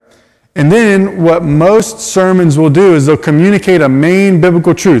And then what most sermons will do is they'll communicate a main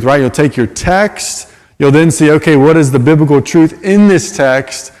biblical truth, right? You'll take your text, you'll then see, okay, what is the biblical truth in this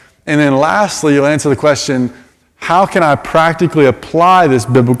text? And then lastly, you'll answer the question, how can I practically apply this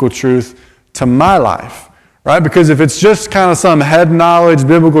biblical truth to my life? Right? Because if it's just kind of some head knowledge,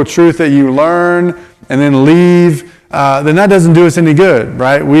 biblical truth that you learn and then leave, then that doesn't do us any good,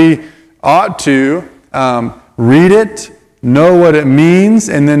 right? We ought to read it, know what it means,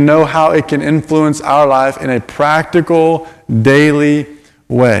 and then know how it can influence our life in a practical, daily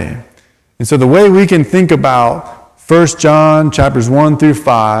way. And so the way we can think about 1 John chapters 1 through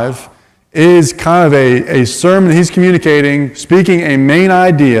 5 is kind of a sermon he's communicating, speaking a main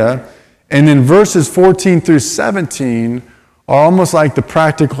idea, and then verses 14 through 17 are almost like the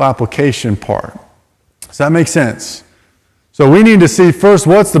practical application part. Does that make sense? So we need to see first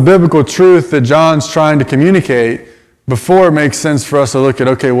what's the biblical truth that John's trying to communicate before it makes sense for us to look at,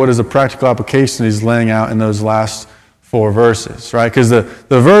 okay, what is the practical application he's laying out in those last 4 verses, right? Because the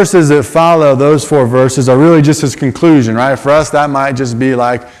verses that follow those 4 verses are really just his conclusion, right? For us, that might just be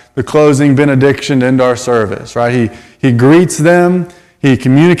like the closing benediction to end our service, right? He greets them, he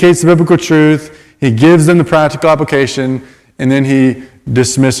communicates the biblical truth, he gives them the practical application, and then he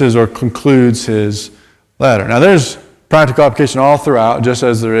dismisses or concludes his letter. Now there's practical application all throughout, just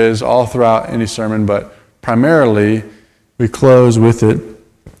as there is all throughout any sermon, but primarily we close with it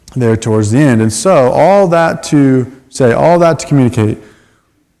there towards the end. And so all that to communicate,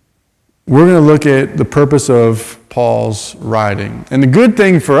 we're going to look at the purpose of Paul's writing. And the good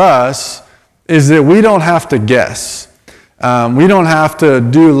thing for us is that we don't have to guess. We don't have to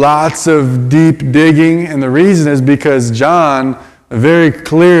do lots of deep digging, and the reason is because John very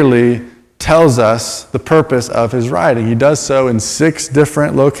clearly tells us the purpose of his writing. He does so in 6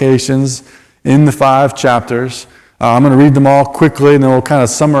 different locations in the 5 chapters. I'm going to read them all quickly, and then we'll kind of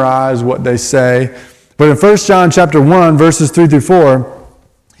summarize what they say. But in 1 John chapter 1, verses 3 through 4,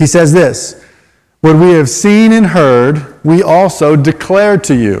 he says this, "What we have seen and heard, we also declare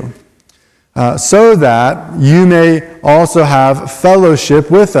to you, so that you may also have fellowship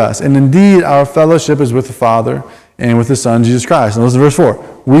with us. And indeed, our fellowship is with the Father and with the Son, Jesus Christ." And listen to verse 4.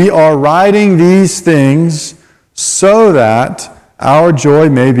 "We are writing these things so that our joy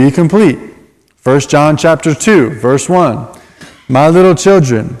may be complete." 1 John chapter 2, verse 1. "My little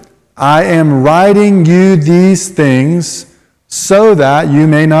children, I am writing you these things so that you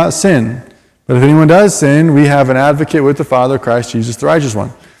may not sin. But if anyone does sin, we have an advocate with the Father, Christ Jesus, the righteous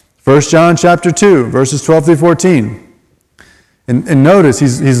one." 1 John chapter 2, verses 12 through 14. And notice,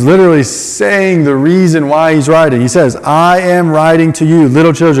 he's literally saying the reason why he's writing. He says, "I am writing to you,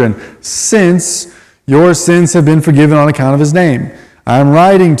 little children, since your sins have been forgiven on account of his name. I am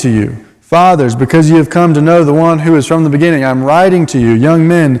writing to you, fathers, because you have come to know the one who is from the beginning. I am writing to you, young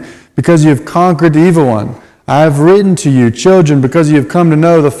men, because you have conquered the evil one. I have written to you, children, because you have come to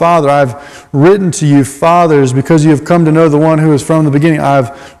know the Father. I have written to you, fathers, because you have come to know the one who is from the beginning. I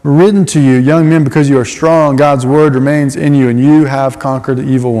have written to you, young men, because you are strong. God's word remains in you, and you have conquered the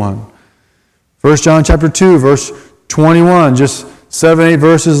evil one." 1 John chapter 2, verse 21, just 7-8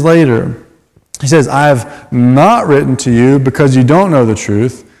 verses later. He says, "I have not written to you because you don't know the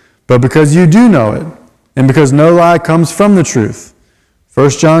truth, but because you do know it, and because no lie comes from the truth."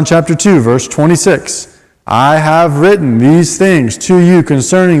 1 John chapter 2, verse 26. "I have written these things to you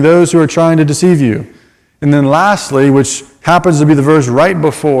concerning those who are trying to deceive you." And then lastly, which happens to be the verse right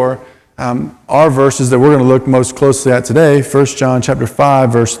before our verses that we're going to look most closely at today, 1 John chapter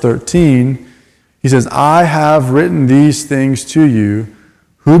 5, verse 13, he says, "I have written these things to you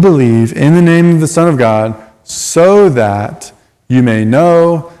who believe in the name of the Son of God, so that you may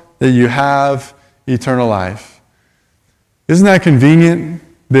know that you have eternal life." Isn't that convenient?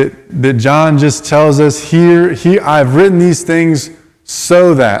 That John just tells us here, I've written these things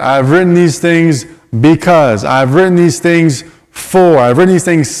so that. I've written these things because. I've written these things for. I've written these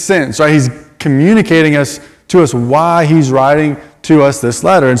things since. Right? He's communicating to us why he's writing to us this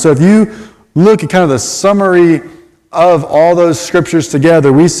letter. And so if you look at kind of the summary of all those scriptures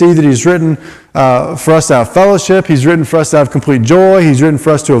together, we see that he's written for us to have fellowship. He's written for us to have complete joy. He's written for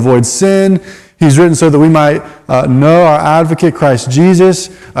us to avoid sin. He's written so that we might know our advocate, Christ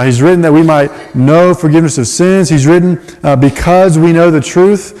Jesus. He's written that we might know forgiveness of sins. He's written because we know the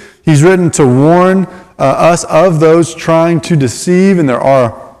truth. He's written to warn us of those trying to deceive, and there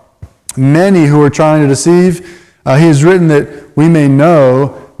are many who are trying to deceive. He has written that we may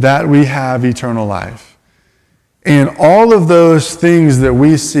know that we have eternal life. And all of those things that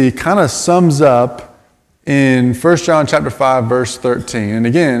we see kind of sums up in 1 John chapter 5, verse 13. And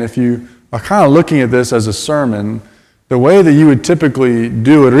again, if you are kind of looking at this as a sermon, the way that you would typically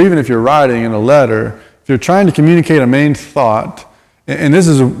do it, or even if you're writing in a letter, if you're trying to communicate a main thought, and this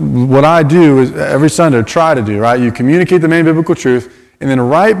is what I do is every Sunday, or try to do, right? You communicate the main biblical truth, and then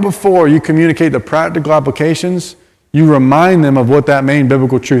right before you communicate the practical applications, you remind them of what that main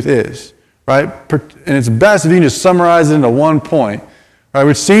biblical truth is, right? And it's best if you can just summarize it into one point, right?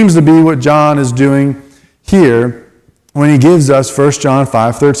 Which seems to be what John is doing here when he gives us 1 John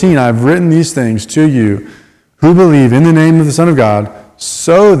 5:13. I've written these things to you who believe in the name of the Son of God,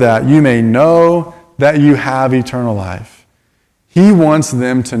 so that you may know that you have eternal life. He wants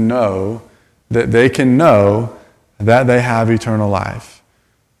them to know that they can know that they have eternal life.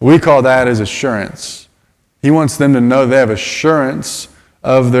 We call that as assurance. He wants them to know they have assurance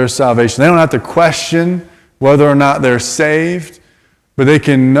of their salvation. They don't have to question whether or not they're saved, but they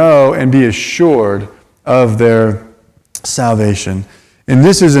can know and be assured of their salvation. And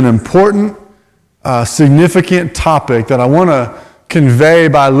this is an important, significant topic that I want to convey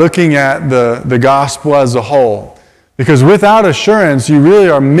by looking at the gospel as a whole. Because without assurance, you really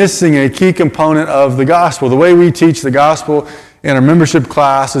are missing a key component of the gospel. The way we teach the gospel in our membership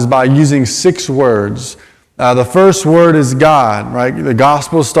class is by using 6 words. The first word is God, right? The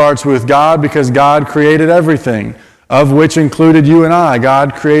gospel starts with God because God created everything, of which included you and I.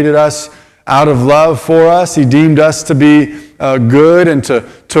 God created us out of love for us. He deemed us to be good and to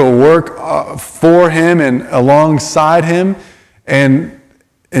work for Him and alongside Him. And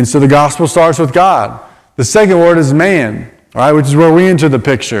so the gospel starts with God. The second word is man, all right, which is where we enter the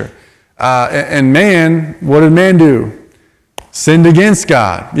picture. And man, what did man do? Sinned against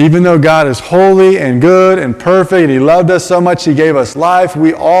God. Even though God is holy and good and perfect, and He loved us so much, He gave us life,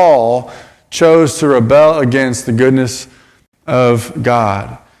 we all chose to rebel against the goodness of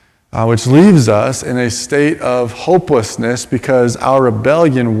God, which leaves us in a state of hopelessness because our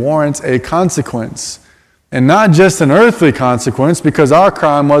rebellion warrants a consequence. And not just an earthly consequence, because our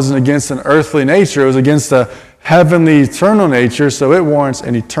crime wasn't against an earthly nature, it was against a heavenly, eternal nature, so it warrants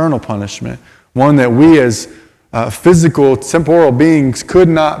an eternal punishment, one that we as physical, temporal beings could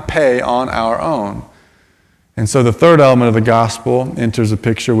not pay on our own. And so the third element of the gospel enters the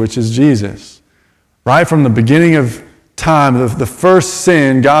picture, which is Jesus. Right from the beginning of time, the first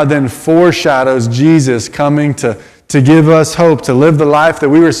sin, God then foreshadows Jesus coming to give us hope, to live the life that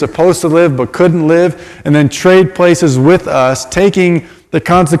we were supposed to live but couldn't live, and then trade places with us, taking the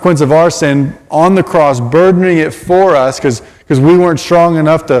consequence of our sin on the cross, burdening it for us because we weren't strong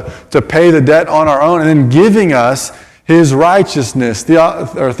enough to pay the debt on our own, and then giving us His righteousness.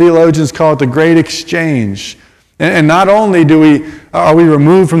 Our theologians call it the great exchange. And not only are we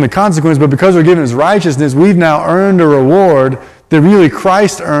removed from the consequence, but because we're given His righteousness, we've now earned a reward that really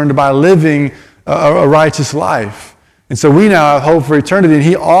Christ earned by living a righteous life. And so we now have hope for eternity, and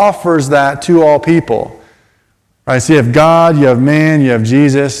He offers that to all people. Right? So you have God, you have man, you have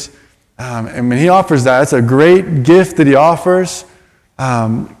Jesus. And when He offers that, it's a great gift that He offers,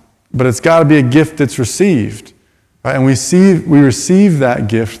 but it's got to be a gift that's received. Right? And we receive that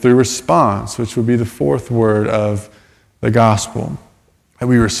gift through response, which would be the fourth word of the gospel. And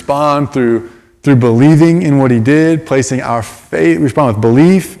we respond through believing in what He did, placing our faith. We respond with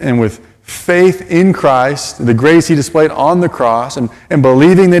belief and with faith in Christ, the grace He displayed on the cross, and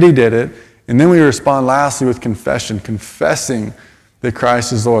believing that He did it. And then we respond lastly with confession, confessing that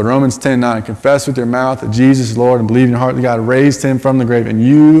Christ is Lord. Romans 10:9, confess with your mouth that Jesus is Lord and believe in your heart that God raised Him from the grave, and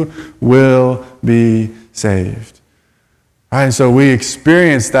you will be saved. All right, and so we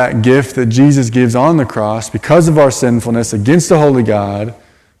experience that gift that Jesus gives on the cross because of our sinfulness against the holy God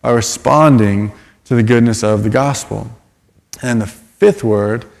by responding to the goodness of the gospel. And the fifth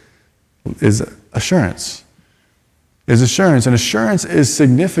word is assurance. And assurance is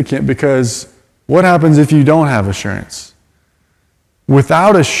significant because what happens if you don't have assurance?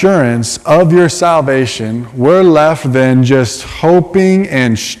 Without assurance of your salvation, we're left then just hoping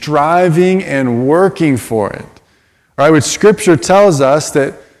and striving and working for it. Right? Which Scripture tells us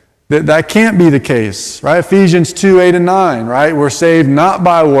that can't be the case. Right? Ephesians 2:8-9. Right? We're saved not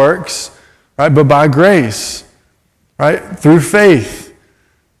by works, right, but by grace, right, through faith,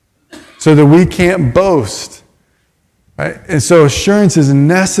 so that we can't boast. Right? And so assurance is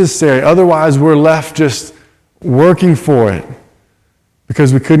necessary. Otherwise, we're left just working for it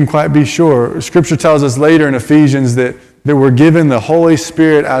because we couldn't quite be sure. Scripture tells us later in Ephesians that we're given the Holy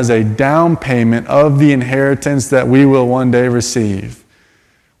Spirit as a down payment of the inheritance that we will one day receive.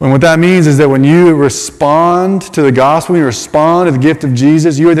 And what that means is that when you respond to the gospel, you respond to the gift of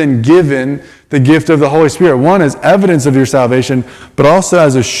Jesus, you are then given the gift of the Holy Spirit. One as evidence of your salvation, but also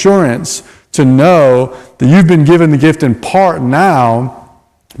as assurance to know that you've been given the gift in part now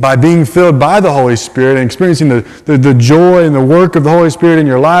by being filled by the Holy Spirit and experiencing the joy and the work of the Holy Spirit in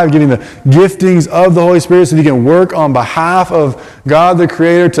your life, getting the giftings of the Holy Spirit so that you can work on behalf of God the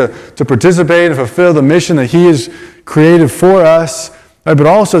Creator to participate and fulfill the mission that He has created for us, right? But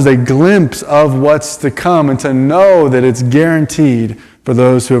also as a glimpse of what's to come and to know that it's guaranteed for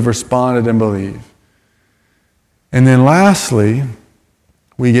those who have responded and believe. And then lastly,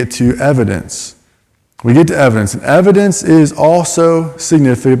 we get to evidence. We get to evidence. And evidence is also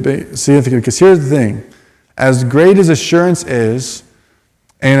significant because here's the thing. As great as assurance is,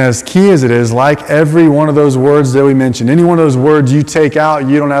 and as key as it is, like every one of those words that we mentioned, any one of those words you take out,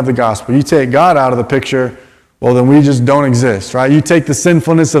 you don't have the gospel. You take God out of the picture, well, then we just don't exist, right? You take the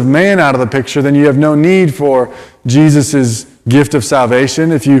sinfulness of man out of the picture, then you have no need for Jesus' gift of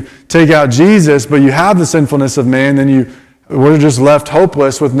salvation. If you take out Jesus, but you have the sinfulness of man, then we're just left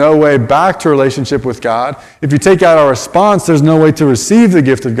hopeless with no way back to relationship with God. If you take out our response, there's no way to receive the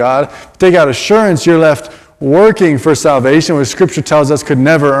gift of God. If you take out assurance, you're left working for salvation, which Scripture tells us could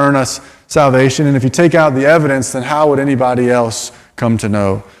never earn us salvation. And if you take out the evidence, then how would anybody else come to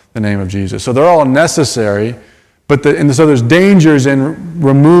know the name of Jesus? So they're all necessary, but so there's dangers in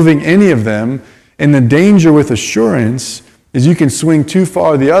removing any of them. And the danger with assurance is you can swing too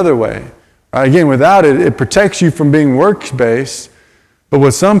far the other way. Again, without it, it protects you from being works-based. But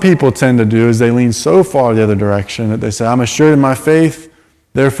what some people tend to do is they lean so far the other direction that they say, I'm assured in my faith,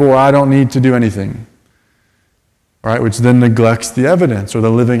 therefore I don't need to do anything. Right? Which then neglects the evidence or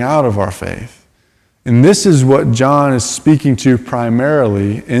the living out of our faith. And this is what John is speaking to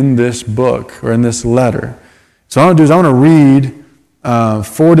primarily in this book or in this letter. So what I want to do is I want to read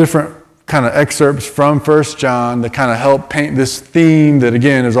 4 different kind of excerpts from 1 John that kind of help paint this theme that,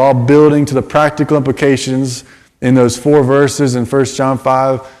 again, is all building to the practical implications in those 4 verses in 1 John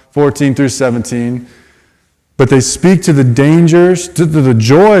 5, 14 through 17. But they speak to the dangers, to the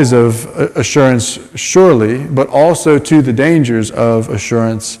joys of assurance, surely, but also to the dangers of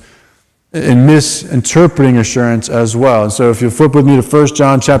assurance and misinterpreting assurance as well. And so if you flip with me to 1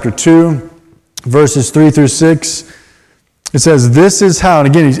 John chapter 2, verses 3 through 6, it says, this is how, and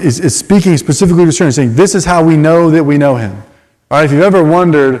again, it's speaking specifically to assurance, saying, this is how we know that we know Him. All right, if you've ever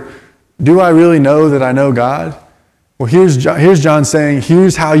wondered, do I really know that I know God? Well, here's John saying,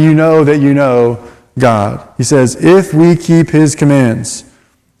 here's how you know that you know God. He says, if we keep His commands.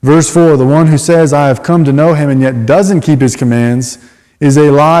 Verse 4, the one who says, I have come to know Him and yet doesn't keep His commands is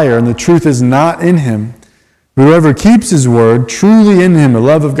a liar, and the truth is not in him. But whoever keeps His word, truly in him, the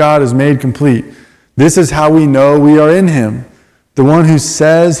love of God is made complete. This is how we know we are in Him. The one who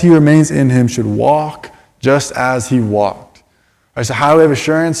says he remains in Him should walk just as He walked. All right, so how do we have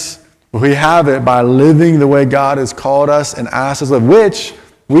assurance? Well, we have it by living the way God has called us and asked us to live, which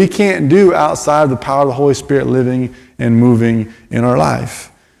we can't do outside of the power of the Holy Spirit living and moving in our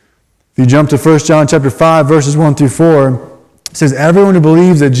life. If you jump to 1 John chapter 5, verses 1 through 4, it says, everyone who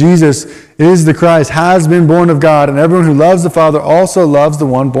believes that Jesus is the Christ has been born of God, and everyone who loves the Father also loves the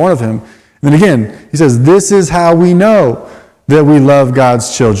one born of Him. Then again, he says, this is how we know that we love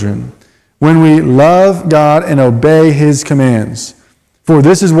God's children, when we love God and obey His commands. For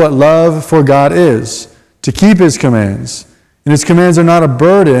this is what love for God is, to keep His commands. And His commands are not a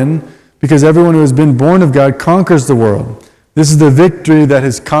burden, because everyone who has been born of God conquers the world. This is the victory that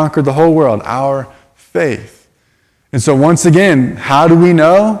has conquered the whole world, our faith. And so once again, how do we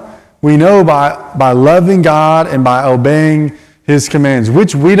know? We know by loving God and by obeying His commands,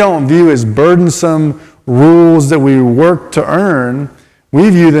 which we don't view as burdensome rules that we work to earn. We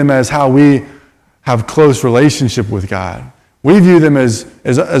view them as how we have close relationship with God. We view them as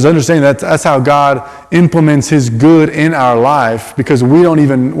understanding that's how God implements His good in our life, because we're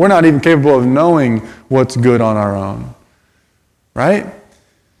not even capable of knowing what's good on our own. Right?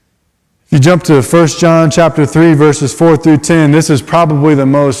 If you jump to 1 John chapter 3, verses 4 through 10, this is probably the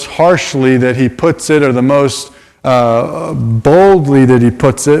most harshly that he puts it, or the most boldly that he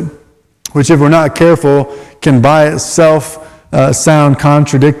puts it, which if we're not careful can by itself sound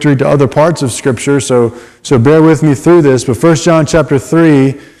contradictory to other parts of Scripture. So bear with me through this. But 1 John chapter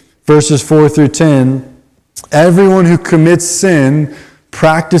 3, verses 4 through 10, everyone who commits sin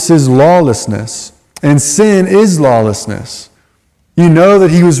practices lawlessness, and sin is lawlessness. You know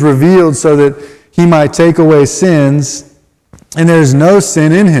that He was revealed so that He might take away sins, and there is no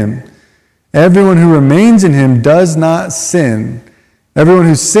sin in Him. Everyone who remains in Him does not sin. Everyone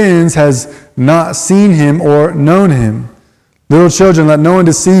who sins has not seen Him or known Him. Little children, let no one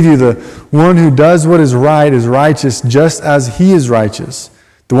deceive you. The one who does what is right is righteous, just as He is righteous.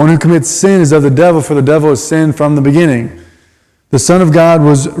 The one who commits sin is of the devil, for the devil has sinned from the beginning. The Son of God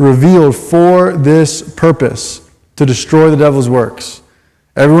was revealed for this purpose, to destroy the devil's works.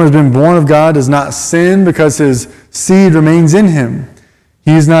 Everyone who has been born of God does not sin because his seed remains in him.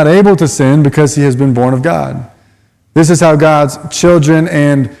 He is not able to sin because he has been born of God. This is how God's children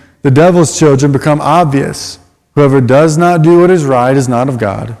and the devil's children become obvious. Whoever does not do what is right is not of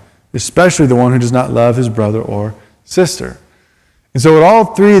God, especially the one who does not love his brother or sister. And so what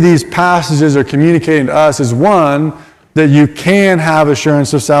all three of these passages are communicating to us is, one, that you can have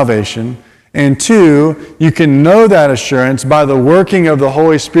assurance of salvation, and two, you can know that assurance by the working of the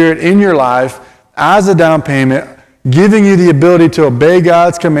Holy Spirit in your life as a down payment, giving you the ability to obey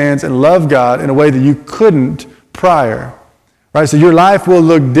God's commands and love God in a way that you couldn't prior. Right? So your life will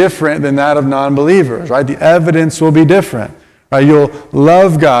look different than that of non-believers. Right? The evidence will be different. Right? You'll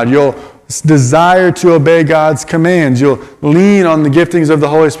love God. You'll desire to obey God's commands. You'll lean on the giftings of the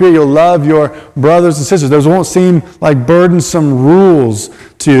Holy Spirit. You'll love your brothers and sisters. Those won't seem like burdensome rules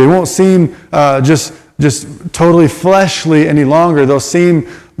to you. They won't seem just totally fleshly any longer. They'll seem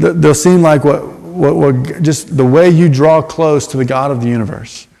like what just the way you draw close to the God of the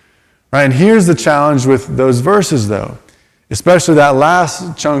universe. Right? And here's the challenge with those verses, though, especially that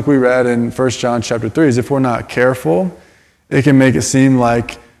last chunk we read in 1 John chapter 3, is if we're not careful, it can make it seem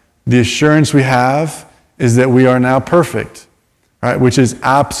like the assurance we have is that we are now perfect, right? Which is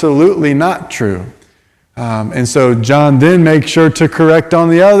absolutely not true. And so John then makes sure to correct on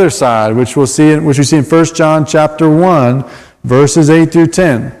the other side, which we see in 1 John chapter 1, verses 8 through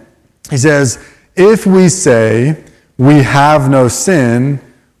 10. He says, if we say we have no sin,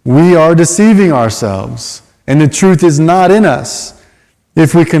 we are deceiving ourselves, and the truth is not in us.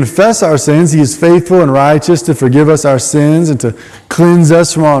 If we confess our sins, he is faithful and righteous to forgive us our sins and to cleanse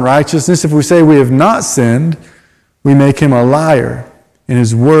us from all unrighteousness. If we say we have not sinned, we make him a liar, and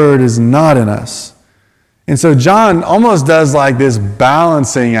his word is not in us. And so John almost does like this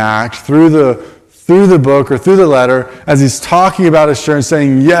balancing act through the book or through the letter as he's talking about assurance,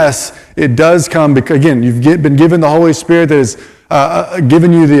 saying, yes, it does come because, again, you've been given the Holy Spirit that is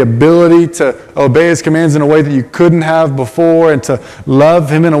given you the ability to obey his commands in a way that you couldn't have before, and to love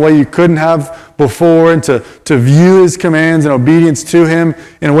him in a way you couldn't have before, and to view his commands and obedience to him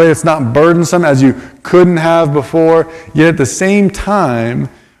in a way that's not burdensome as you couldn't have before. Yet at the same time,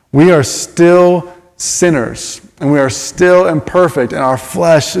 we are still sinners, and we are still imperfect, and our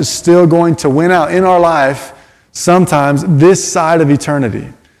flesh is still going to win out in our life sometimes this side of eternity.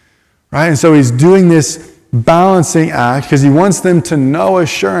 Right? And so he's doing this balancing act because he wants them to know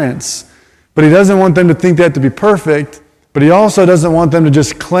assurance, but he doesn't want them to think they have to be perfect, but he also doesn't want them to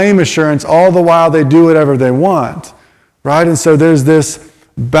just claim assurance all the while they do whatever they want. Right? And so there's this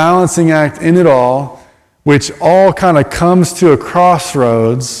balancing act in it all, which all kind of comes to a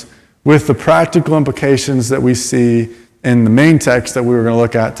crossroads with the practical implications that we see in the main text that we were going to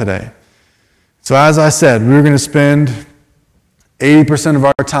look at today. So as I said, we were going to spend 80% of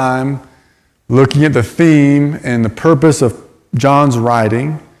our time looking at the theme and the purpose of John's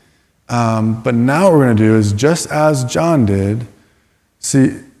writing. But now what we're going to do is, just as John did,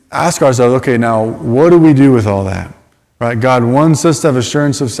 ask ourselves, okay, now what do we do with all that? Right? God wants us to have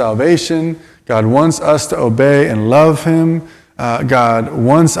assurance of salvation. God wants us to obey and love him. God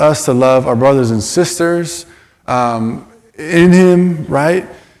wants us to love our brothers and sisters in him, right?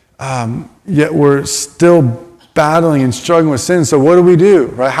 Yet we're still battling and struggling with sin. So what do we do?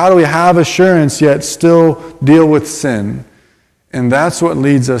 Right? How do we have assurance yet still deal with sin? And that's what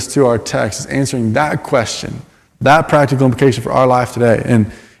leads us to our text, is answering that question, that practical implication for our life today. And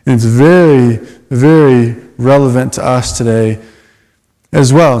it's very, very relevant to us today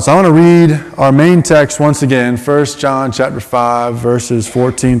as well. So I want to read our main text once again, 1 John chapter 5, verses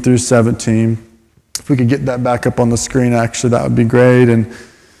 14 through 17. If we could get that back up on the screen, actually, that would be great. And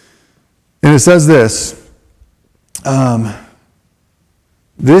it says this,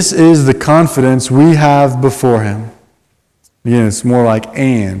 this is the confidence we have before him. Again, it's more like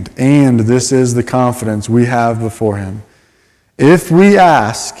and this is the confidence we have before him. If we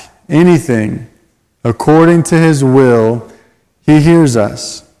ask anything according to his will, he hears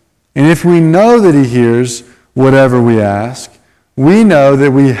us. And if we know that he hears whatever we ask, we know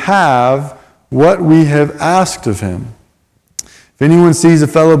that we have what we have asked of him. If anyone sees a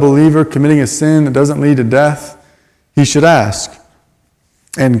fellow believer committing a sin that doesn't lead to death, he should ask,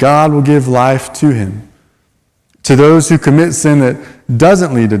 and God will give life to him. To those who commit sin that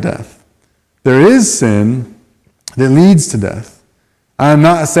doesn't lead to death, there is sin that leads to death. I am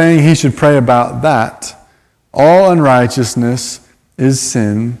not saying he should pray about that. All unrighteousness is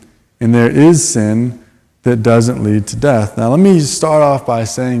sin, and there is sin that doesn't lead to death. Now, let me start off by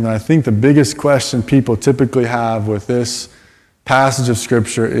saying that I think the biggest question people typically have with this passage of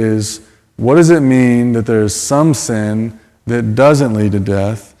Scripture is, what does it mean that there is some sin that doesn't lead to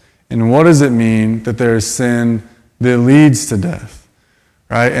death? And what does it mean that there is sin that leads to death?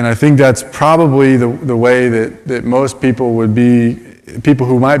 Right? And I think that's probably the way that most people would be, people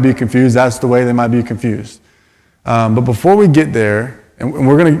who might be confused, that's the way they might be confused. But before we get there, and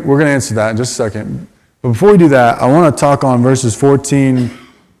we're gonna answer that in just a second, but before we do that, I want to talk on verses 14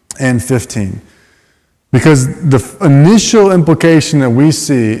 and 15. Because the initial implication that we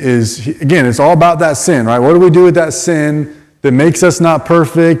see is, again, it's all about that sin, right? What do we do with that sin that makes us not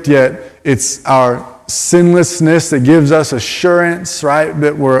perfect, yet it's our sinlessness that gives us assurance, right?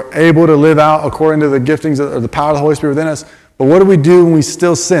 That we're able to live out according to the giftings or the power of the Holy Spirit within us. But what do we do when we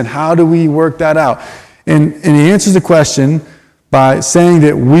still sin? How do we work that out? And he answers the question by saying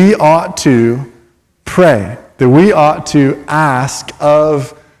that we ought to pray, that we ought to ask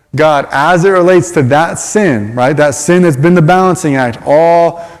of God as it relates to that sin, right? That sin that's been the balancing act,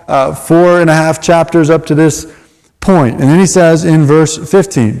 all 4.5 chapters up to this point. And then he says in verse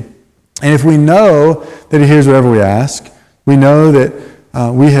 15, and if we know that he hears whatever we ask, we know that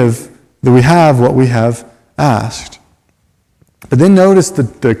we have what we have asked. But then notice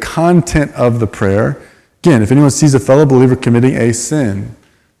the content of the prayer. Again, if anyone sees a fellow believer committing a sin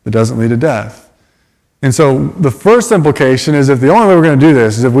that doesn't lead to death. And so the first implication is if the only way we're going to do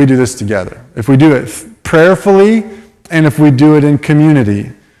this is if we do this together. If we do it prayerfully and if we do it in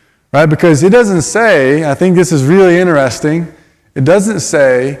community. Right? Because it doesn't say, I think this is really interesting, it doesn't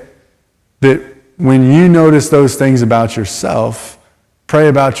say that when you notice those things about yourself, pray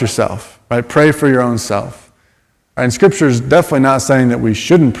about yourself. Right? Pray for your own self. Right? And Scripture is definitely not saying that we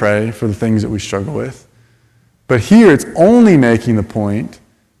shouldn't pray for the things that we struggle with. But here it's only making the point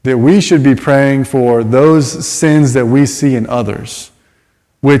that we should be praying for those sins that we see in others,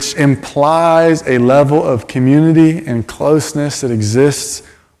 which implies a level of community and closeness that exists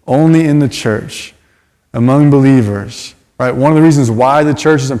only in the church, among believers. Right? One of the reasons why the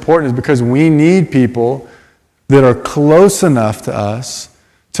church is important is because we need people that are close enough to us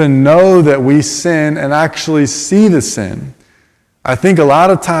to know that we sin and actually see the sin. I think a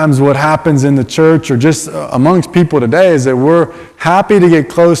lot of times what happens in the church or just amongst people today is that we're happy to get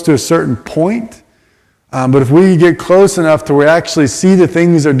close to a certain point, but if we get close enough to where we actually see the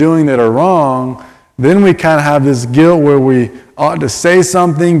things they're doing that are wrong, then we kind of have this guilt where we ought to say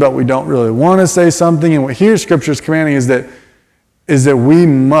something, but we don't really want to say something. And what here Scripture is commanding is that we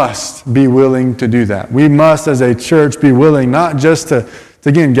must be willing to do that. We must, as a church, be willing not just to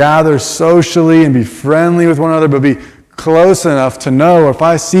again, gather socially and be friendly with one another, but be close enough to know, if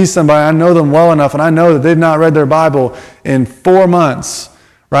I see somebody, I know them well enough, and I know that they've not read their Bible in 4 months,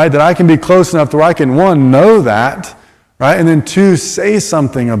 right? That I can be close enough to where I can, one, know that, right? And then two, say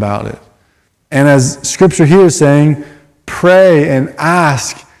something about it. And as Scripture here is saying, pray and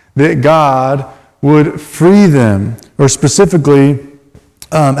ask that God would free them, or specifically,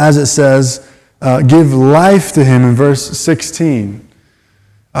 as it says, give life to him in verse 16.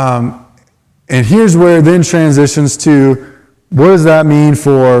 And here's where it then transitions to what does that mean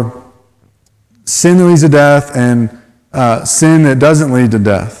for sin that leads to death and sin that doesn't lead to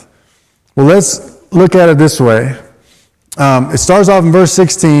death? Well, let's look at it this way. It starts off in verse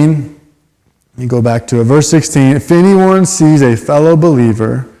 16. Let me go back to it. Verse 16, if anyone sees a fellow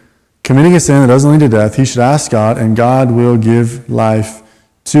believer committing a sin that doesn't lead to death, he should ask God, and God will give life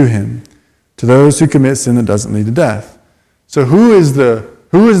to him, to those who commit sin that doesn't lead to death. So who is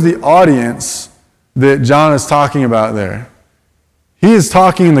the audience that John is talking about there? He is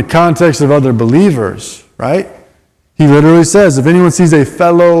talking in the context of other believers, right? He literally says, if anyone sees a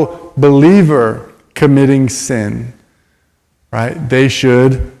fellow believer committing sin, right, they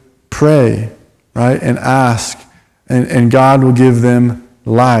should pray, right, and ask, and God will give them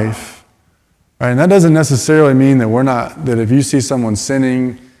life. Right? And that doesn't necessarily mean that if you see someone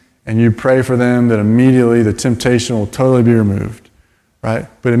sinning and you pray for them, that immediately the temptation will totally be removed. Right?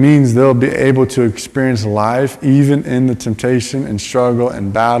 But it means they'll be able to experience life even in the temptation and struggle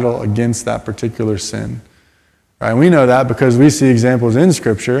and battle against that particular sin. Right? And we know that because we see examples in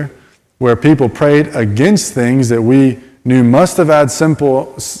Scripture where people prayed against things that we knew must have had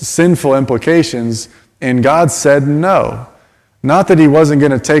sinful implications, and God said no. Not that he wasn't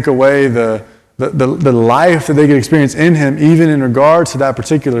going to take away the life that they could experience in him, even in regards to that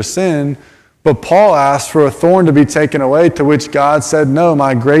particular sin, but Paul asked for a thorn to be taken away, to which God said, no,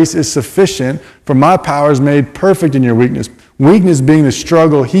 my grace is sufficient, for my power is made perfect in your weakness. Weakness being the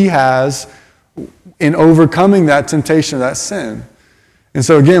struggle he has in overcoming that temptation of that sin. And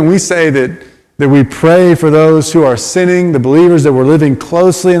so again, we say that we pray for those who are sinning, the believers that we're living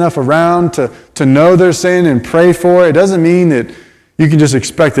closely enough around to know their sin and pray for it. It doesn't mean that you can just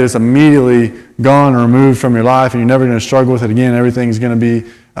expect that it's immediately gone or removed from your life and you're never going to struggle with it again. Everything's going to be,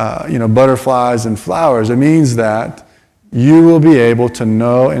 butterflies and flowers. It means that you will be able to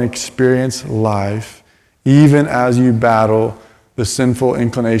know and experience life even as you battle the sinful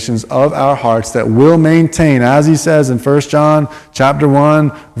inclinations of our hearts that will maintain, as he says in 1 John chapter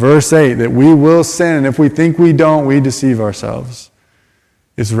 1, verse 8, that we will sin, and if we think we don't, we deceive ourselves.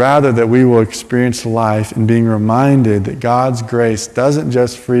 It's rather that we will experience life in being reminded that God's grace doesn't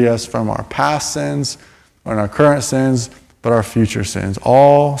just free us from our past sins or our current sins, but our future sins.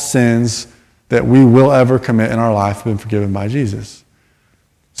 All sins that we will ever commit in our life have been forgiven by Jesus.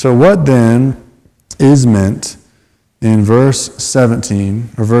 So what then is meant in verse 17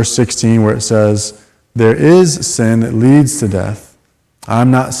 or verse 16 where it says, there is sin that leads to death? I'm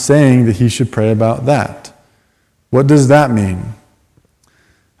not saying that he should pray about that. What does that mean?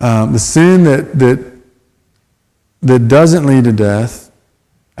 The sin that doesn't lead to death,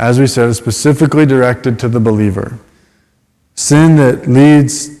 as we said, is specifically directed to the believer. Sin that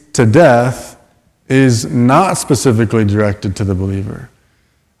leads to death is not specifically directed to the believer.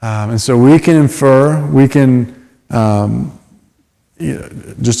 And so we can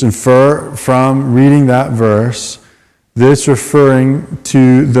just infer from reading that verse that it's referring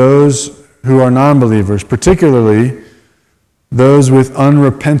to those who are non-believers, particularly those with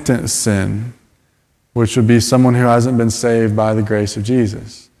unrepentant sin, which would be someone who hasn't been saved by the grace of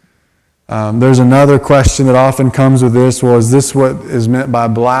Jesus. There's another question that often comes with this. Well, is this what is meant by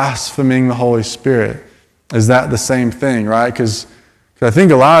blaspheming the Holy Spirit? Is that the same thing, right? Because I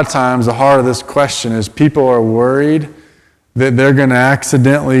think a lot of times the heart of this question is people are worried that they're going to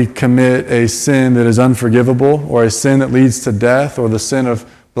accidentally commit a sin that is unforgivable, or a sin that leads to death, or the sin of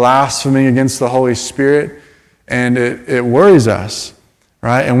blaspheming against the Holy Spirit. And it worries us,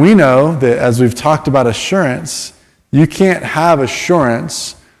 right? And we know that as we've talked about assurance, you can't have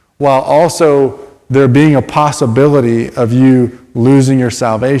assurance while also there being a possibility of you losing your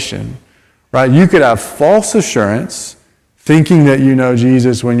salvation, right? You could have false assurance, thinking that you know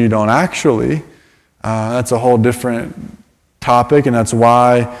Jesus when you don't actually. That's a whole different topic, and that's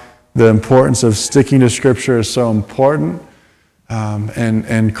why the importance of sticking to Scripture is so important,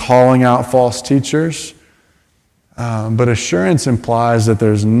 and calling out false teachers. But assurance implies that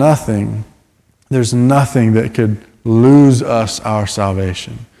there's nothing that could lose us our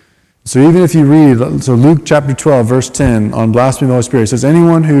salvation. So even if you read, so Luke chapter 12, verse 10, on blasphemy of the Holy Spirit, it says,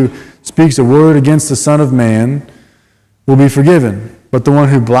 anyone who speaks a word against the Son of Man will be forgiven, but the one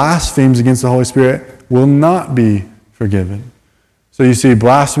who blasphemes against the Holy Spirit will not be forgiven. So you see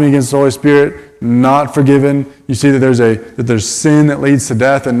blasphemy against the Holy Spirit, not forgiven. You see that there's sin that leads to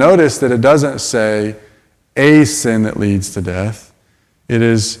death. And notice that it doesn't say a sin that leads to death. It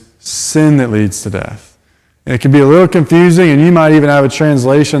is sin that leads to death. And it can be a little confusing, and you might even have a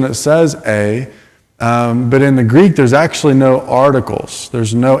translation that says a, but in the Greek there's actually no articles.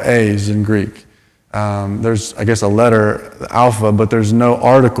 There's no a's in Greek. There's, I guess, a letter, alpha, but there's no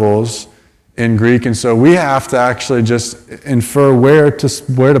articles in Greek, and so we have to actually just infer where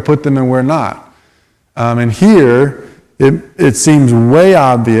to put them and where not. And here, it seems way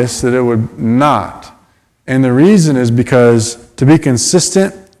obvious that it would not. And the reason is because to be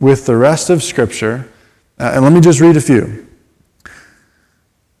consistent with the rest of Scripture, and let me just read a few.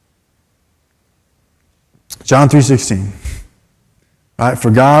 John 3:16. Right, for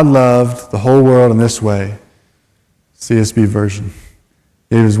God loved the whole world in this way. CSB version.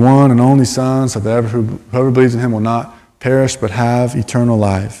 It is one and only Son, so that whoever believes in him will not perish but have eternal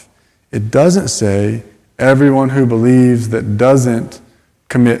life. It doesn't say everyone who believes that doesn't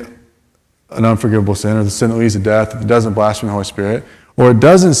commit an unforgivable sin, or the sin that leads to death, that doesn't blaspheme the Holy Spirit. Or it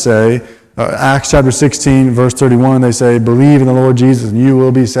doesn't say, Acts chapter 16, verse 31, they say, believe in the Lord Jesus and you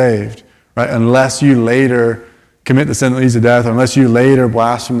will be saved. Right? Unless you later commit the sin that leads to death, or unless you later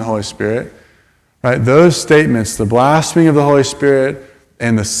blaspheme the Holy Spirit. Right? Those statements, the blaspheming of the Holy Spirit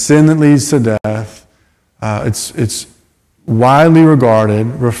and the sin that leads to death, it's widely regarded,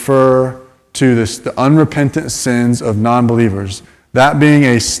 refer to the unrepentant sins of non-believers. That being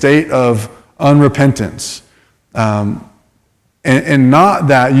a state of unrepentance. And not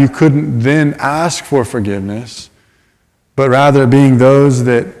that you couldn't then ask for forgiveness, but rather being those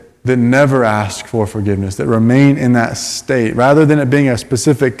that never ask for forgiveness, that remain in that state. Rather than it being a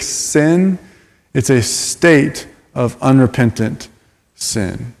specific sin, it's a state of unrepentant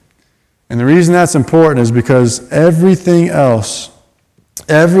sin. And the reason that's important is because everything else,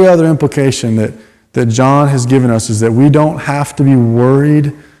 every other implication that John has given us is that we don't have to be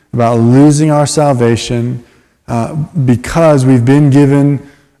worried about losing our salvation because we've been given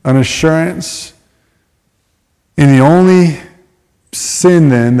an assurance in the only sin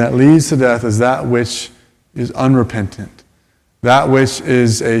then that leads to death is that which is unrepentant, that which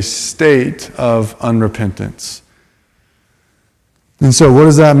is a state of unrepentance. And so what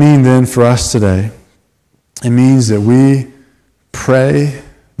does that mean then for us today? It means that we pray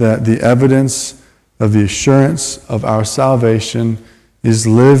that the evidence of the assurance of our salvation is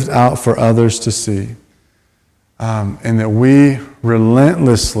lived out for others to see. And that we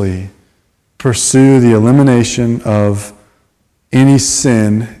relentlessly pursue the elimination of any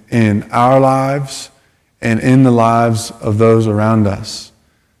sin in our lives and in the lives of those around us,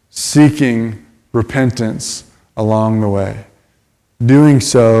 seeking repentance along the way. Doing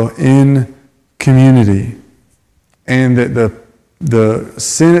so in community. And that the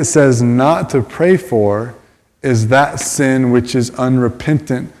sin it says not to pray for is that sin which is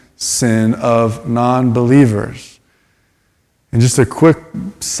unrepentant sin of non-believers. And just a quick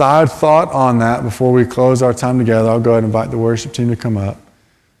side thought on that before we close our time together. I'll go ahead and invite the worship team to come up.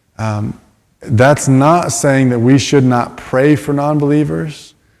 That's not saying that we should not pray for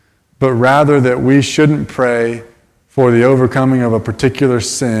non-believers, but rather that we shouldn't pray for the overcoming of a particular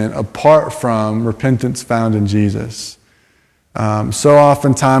sin apart from repentance found in Jesus. So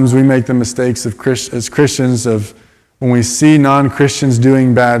oftentimes we make the mistakes as Christians of when we see non-Christians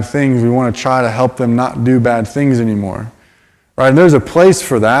doing bad things, we want to try to help them not do bad things anymore. Right? And there's a place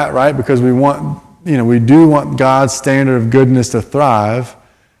for that, right? Because we do want God's standard of goodness to thrive.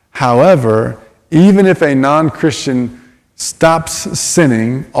 However, even if a non-Christian stops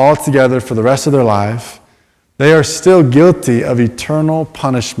sinning altogether for the rest of their life, they are still guilty of eternal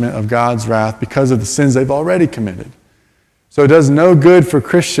punishment of God's wrath because of the sins they've already committed. So it does no good for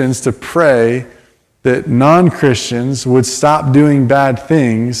Christians to pray that non-Christians would stop doing bad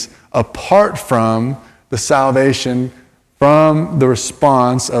things apart from the salvation, from the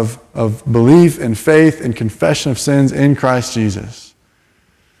response of belief and faith and confession of sins in Christ Jesus.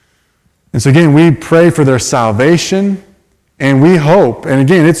 And so again, we pray for their salvation, and we hope, and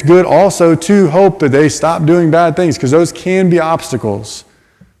again, it's good also to hope that they stop doing bad things, because those can be obstacles.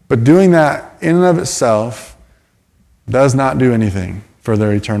 But doing that in and of itself does not do anything for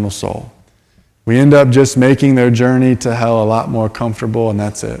their eternal soul. We end up just making their journey to hell a lot more comfortable, and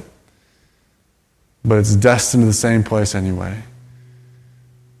that's it. But it's destined to the same place anyway.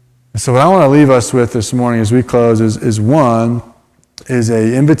 So what I want to leave us with this morning as we close is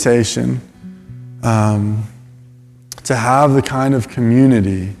an invitation to have the kind of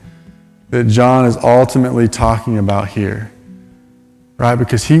community that John is ultimately talking about here. Right?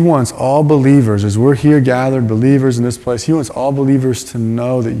 Because he wants all believers, as we're here gathered, believers in this place, he wants all believers to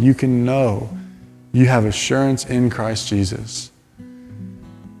know that you can know you have assurance in Christ Jesus.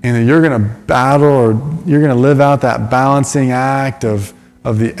 And that you're going to battle, or you're going to live out that balancing act of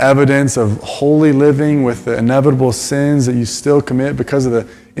the evidence of holy living with the inevitable sins that you still commit because of the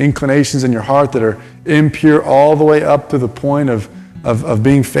inclinations in your heart that are impure, all the way up to the point of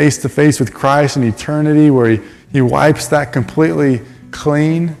being face to face with Christ in eternity, where he wipes that completely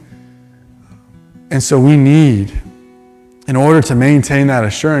clean. And so we need, in order to maintain that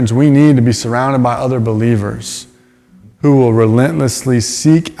assurance, we need to be surrounded by other believers who will relentlessly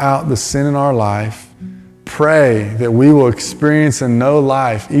seek out the sin in our life, pray that we will experience and know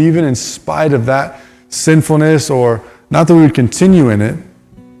life, even in spite of that sinfulness, or not that we would continue in it,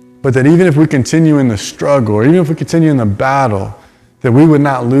 but that even if we continue in the struggle, or even if we continue in the battle, that we would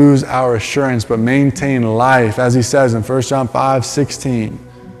not lose our assurance, but maintain life, as he says in 1 John 5:16.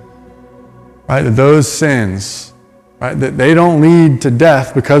 Right? That those sins, right, that they don't lead to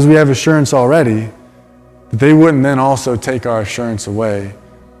death because we have assurance already, that they wouldn't then also take our assurance away,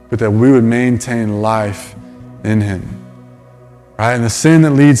 but that we would maintain life in him. Right? And the sin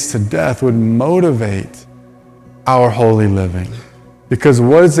that leads to death would motivate our holy living. Because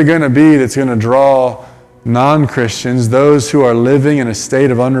what is it going to be that's going to draw non-Christians, those who are living in a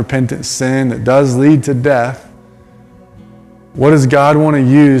state of unrepentant sin that does lead to death? What does God want to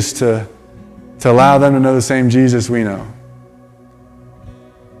use to allow them to know the same Jesus we know?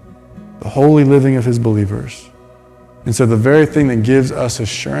 The holy living of his believers. And so the very thing that gives us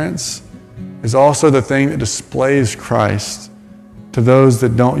assurance is also the thing that displays Christ to those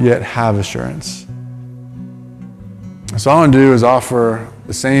that don't yet have assurance. So all I want to do is offer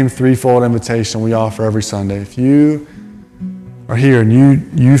the same threefold invitation we offer every Sunday. If you are here and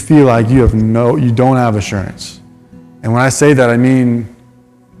you feel like you don't have assurance, and when I say that, I mean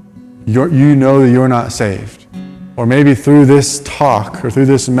you know that you're not saved. Or maybe through this talk or through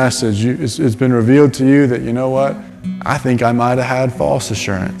this message, it's been revealed to you that, you know what, I think I might have had false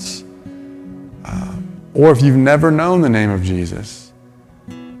assurance. Or if you've never known the name of Jesus,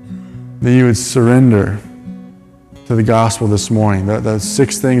 then you would surrender to to the gospel this morning. The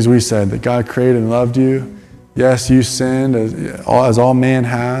 6 things we said, that God created and loved you. Yes, you sinned as all man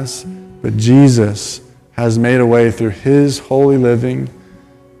has, but Jesus has made a way through his holy living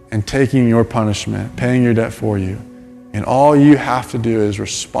and taking your punishment, paying your debt for you. And all you have to do is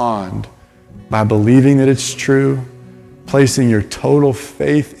respond by believing that it's true, placing your total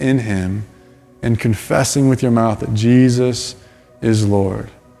faith in him, and confessing with your mouth that Jesus is Lord.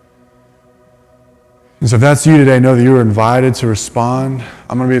 And so if that's you today, know that you are invited to respond.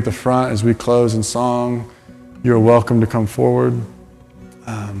 I'm going to be at the front as we close in song. You're welcome to come forward.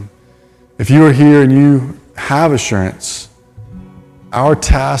 If you are here and you have assurance, our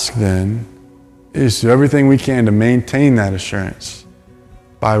task then is to do everything we can to maintain that assurance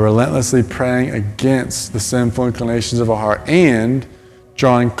by relentlessly praying against the sinful inclinations of our heart and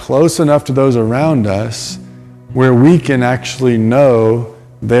drawing close enough to those around us where we can actually know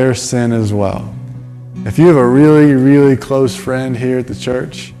their sin as well. If you have a really, really close friend here at the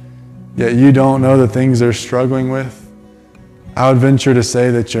church, yet you don't know the things they're struggling with, I would venture to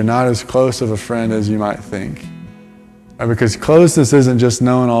say that you're not as close of a friend as you might think. Because closeness isn't just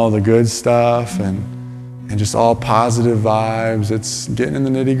knowing all the good stuff and just all positive vibes. It's getting in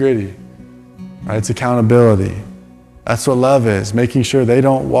the nitty-gritty. Right? It's accountability. That's what love is, making sure they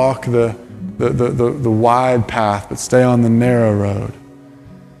don't walk the wide path, but stay on the narrow road.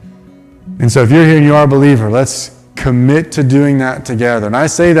 And so if you're here and you are a believer, let's commit to doing that together. And I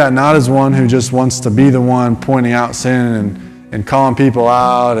say that not as one who just wants to be the one pointing out sin and calling people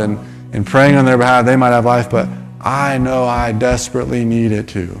out and praying on their behalf they might have life, but I know I desperately need it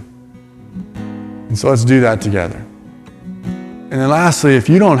too. And so let's do that together. And then lastly, if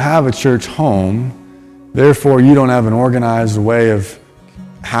you don't have a church home, therefore you don't have an organized way of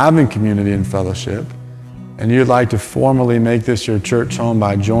having community and fellowship, and you'd like to formally make this your church home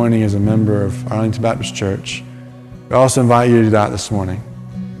by joining as a member of Arlington Baptist Church, we also invite you to do that this morning.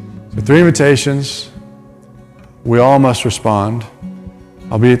 So 3 invitations. We all must respond.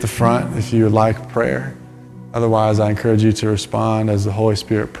 I'll be at the front if you would like prayer. Otherwise, I encourage you to respond as the Holy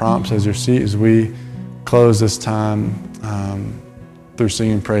Spirit prompts as your seat as we close this time through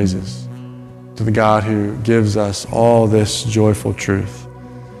singing praises to the God who gives us all this joyful truth.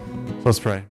 So let's pray.